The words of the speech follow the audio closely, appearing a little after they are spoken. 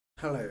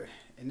Hello,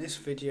 in this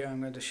video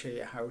I'm going to show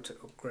you how to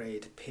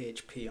upgrade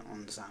PHP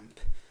on XAMPP.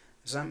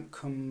 XAMPP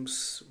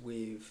comes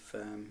with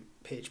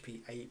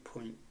PHP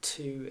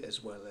 8.2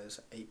 as well as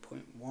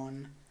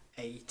 8.1,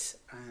 8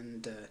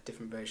 and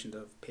different versions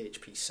of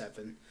PHP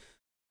 7.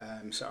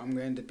 So I'm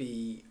going to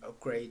be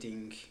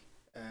upgrading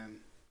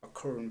our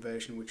current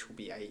version, which will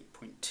be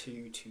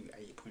 8.2 to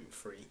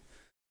 8.3.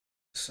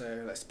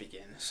 So let's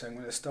begin. So I'm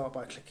going to start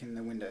by clicking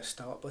the Windows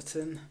Start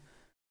button,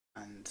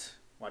 and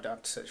I don't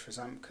have to search for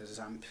XAMPP because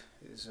XAMPP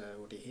is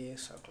already here,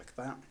 so I'll click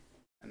that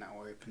and that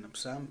will open up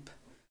XAMPP.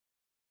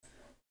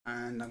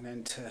 And I'm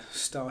going to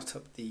start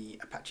up the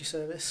Apache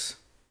service.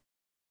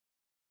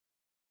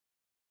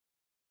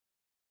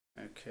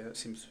 Okay, that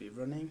seems to be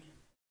running.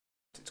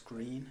 It's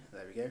green,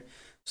 there we go.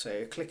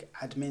 So click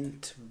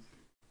admin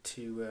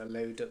to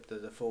load up the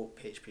default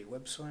PHP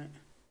website.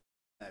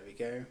 There we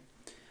go.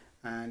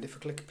 And if I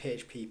click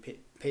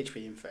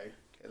PHP info,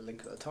 get a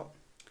link at the top.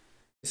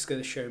 This is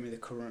going to show me the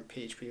current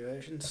PHP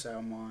version, so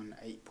I'm on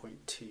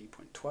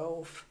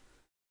 8.2.12.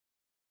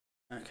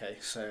 Okay,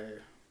 so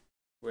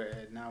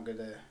we're now going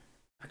to,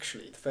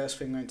 actually the first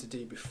thing I'm going to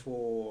do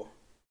before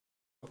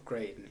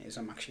upgrading is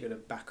I'm actually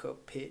going to back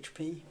up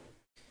PHP.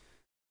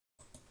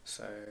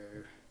 So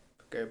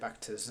go back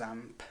to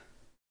XAMPP,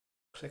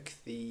 click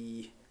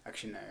the,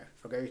 actually no,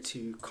 if I go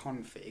to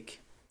config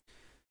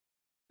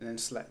and then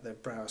select the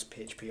browse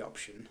PHP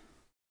option.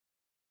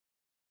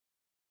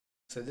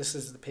 So this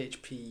is the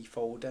PHP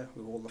folder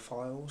with all the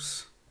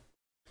files.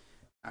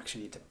 I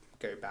actually need to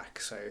go back.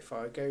 So if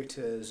I go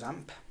to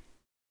XAMPP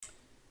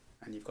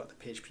and you've got the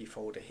PHP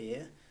folder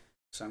here,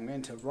 so I'm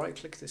going to right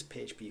click this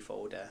PHP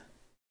folder,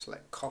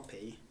 select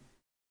copy,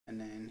 and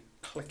then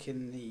click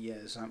in the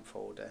XAMPP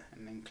folder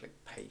and then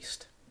click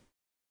paste.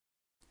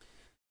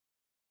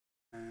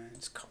 And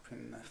it's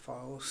copying the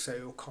files, so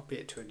we'll copy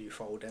it to a new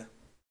folder.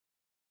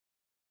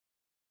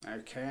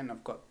 Okay, and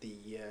I've got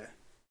the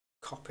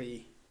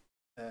copy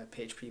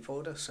PHP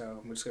folder, so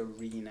I'm just going to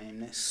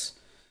rename this.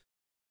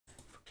 If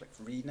I click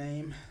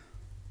rename,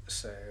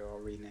 so I'll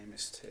rename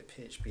this to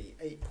PHP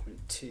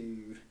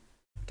 8.2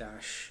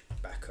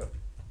 backup.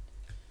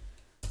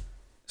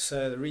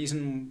 So the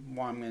reason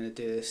why I'm going to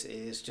do this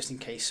is just in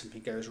case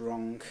something goes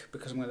wrong,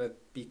 because I'm going to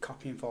be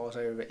copying files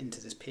over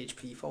into this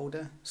PHP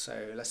folder.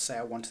 So let's say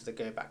I wanted to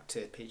go back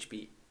to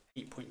PHP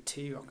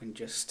 8.2, I can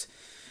just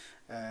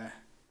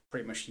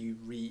pretty much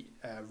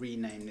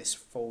rename this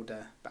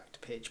folder back to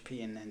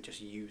PHP and then just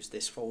use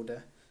this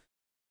folder.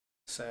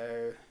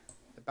 So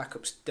the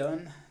backup's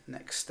done.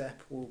 Next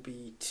step will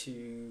be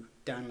to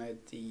download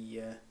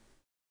the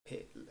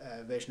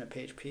version of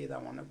PHP that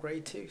I want to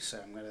upgrade to.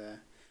 So I'm going to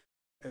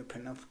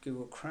open up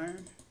Google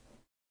Chrome,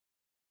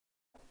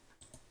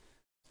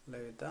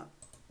 load that,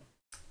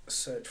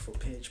 search for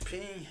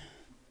PHP.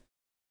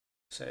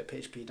 So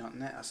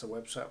php.net, that's the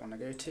website I want to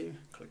go to.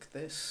 Click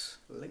this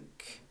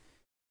link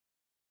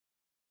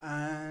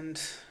and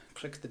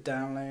click the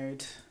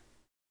download,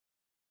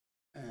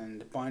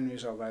 and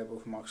binaries are available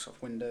for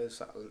Microsoft Windows.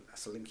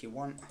 That's the link you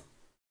want.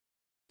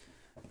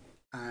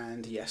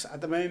 And yes, at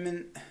the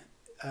moment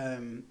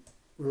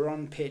we're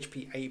on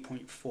PHP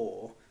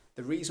 8.4.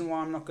 The reason why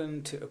I'm not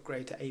going to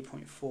upgrade to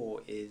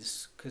 8.4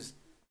 is because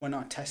when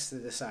I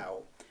tested this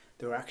out,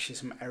 there were actually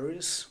some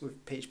errors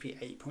with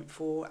PHP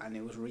 8.4 and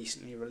it was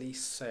recently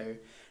released, so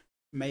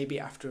maybe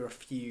after a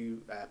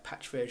few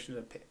patch versions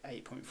of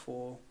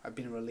 8.4 have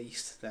been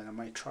released, then I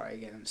might try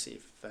again and see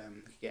if I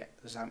can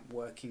get XAMPP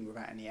working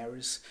without any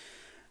errors.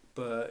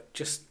 But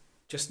just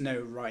know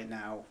right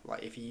now,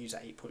 like if you use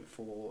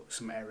 8.4,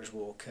 some errors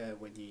will occur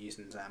when you're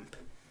using XAMPP.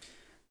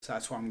 So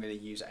that's why I'm going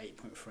to use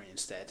 8.3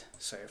 instead.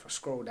 So if I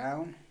scroll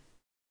down,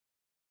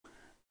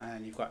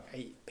 and you've got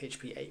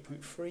PHP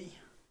 8.3,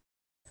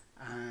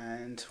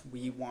 and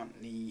we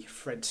want the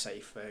thread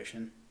safe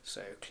version.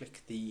 So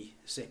click the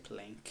zip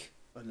link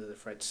under the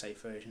thread safe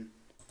version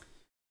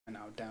and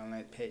I'll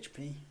download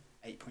PHP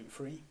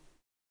 8.3.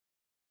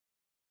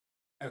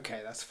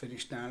 Okay, that's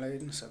finished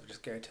downloading, so I'll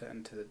just go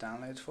into the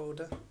downloads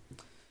folder,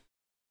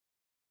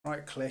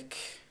 right click,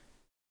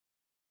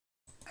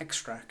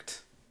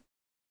 extract,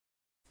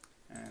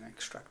 and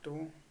extract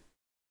all.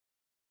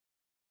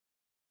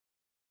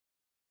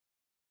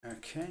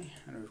 Okay,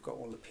 and we've got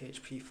all the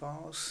PHP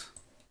files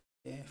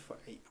here for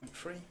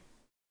 8.3.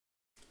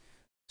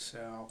 So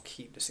I'll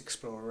keep this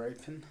Explorer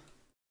open.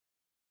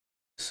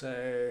 So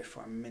if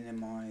I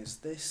minimize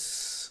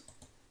this,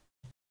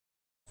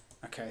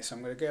 okay, so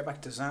I'm going to go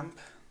back to XAMPP.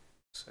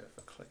 So if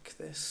I click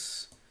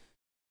this,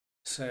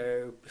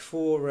 so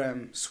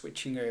before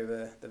switching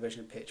over the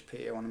version of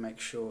PHP, I want to make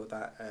sure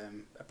that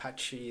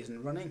Apache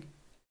isn't running.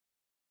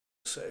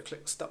 So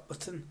click the stop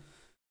button,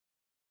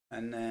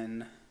 and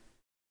then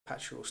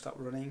Apache will stop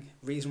running.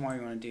 Reason why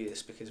you want to do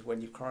this, because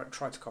when you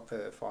try to copy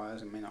the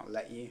files, it may not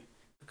let you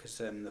because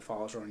the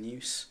files are in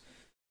use,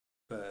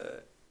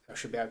 but I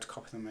should be able to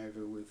copy them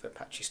over with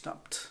Apache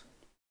stopped.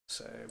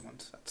 So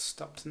once that's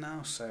stopped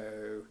now,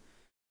 so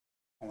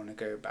I want to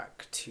go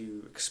back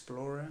to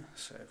Explorer,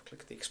 so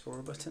click the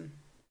Explorer button,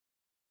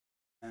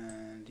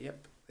 and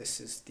yep, this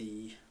is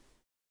the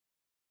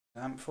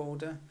XAMPP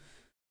folder.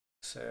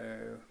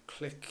 So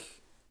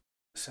click,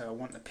 so I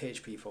want the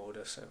PHP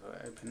folder, so if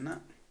I open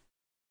that,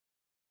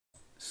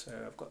 so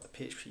I've got the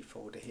PHP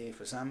folder here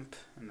for XAMPP,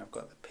 and I've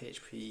got the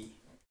PHP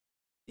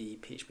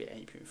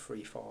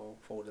 8.3 file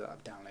folder that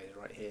I've downloaded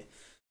right here.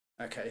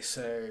 Okay,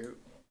 so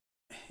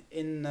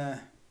in the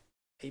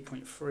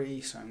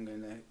 8.3, so I'm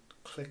going to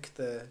click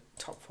the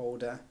top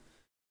folder,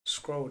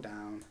 scroll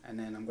down, and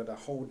then I'm going to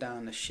hold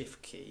down the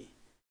shift key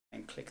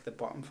and click the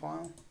bottom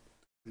file,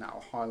 and that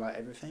will highlight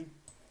everything.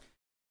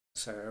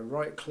 So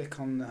right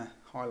click on the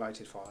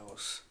highlighted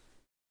files,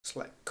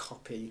 select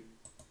copy,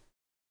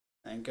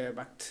 and go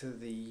back to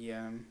the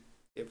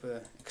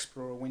other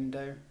Explorer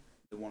window,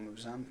 the one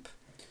with XAMPP,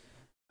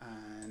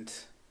 and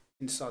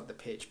inside the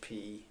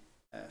PHP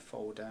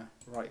folder,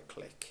 right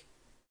click,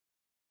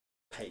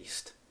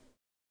 paste,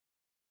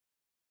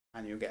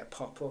 and you'll get a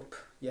pop-up.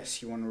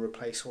 Yes, you want to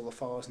replace all the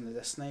files in the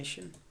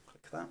destination.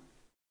 Click that,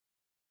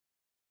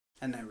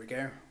 and there we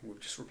go, we've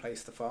just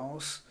replaced the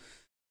files.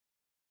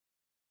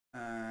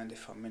 And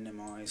if I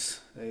minimize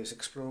those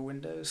Explorer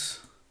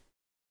windows,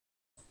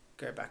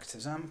 go back to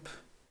XAMPP,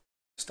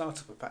 start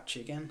up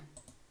Apache again,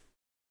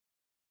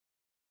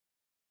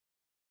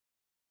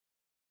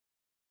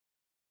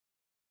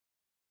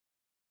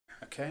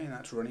 okay, and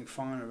that's running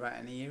fine without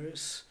any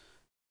errors.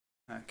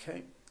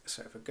 Okay,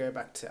 so if I go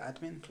back to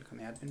admin, click on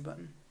the admin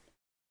button,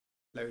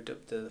 load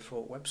up the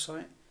default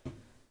website,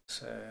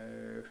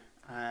 so,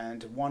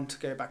 and want to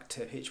go back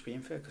to PHP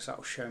info because that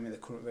will show me the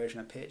current version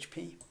of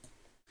PHP.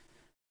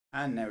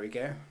 And there we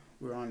go,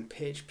 we're on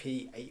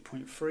PHP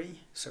 8.3,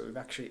 so we've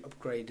actually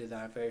upgraded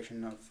our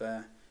version of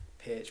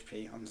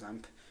PHP on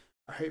XAMPP.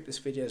 I hope this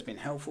video has been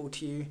helpful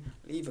to you.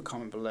 Leave a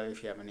comment below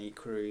if you have any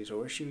queries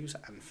or issues,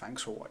 and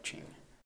thanks for watching.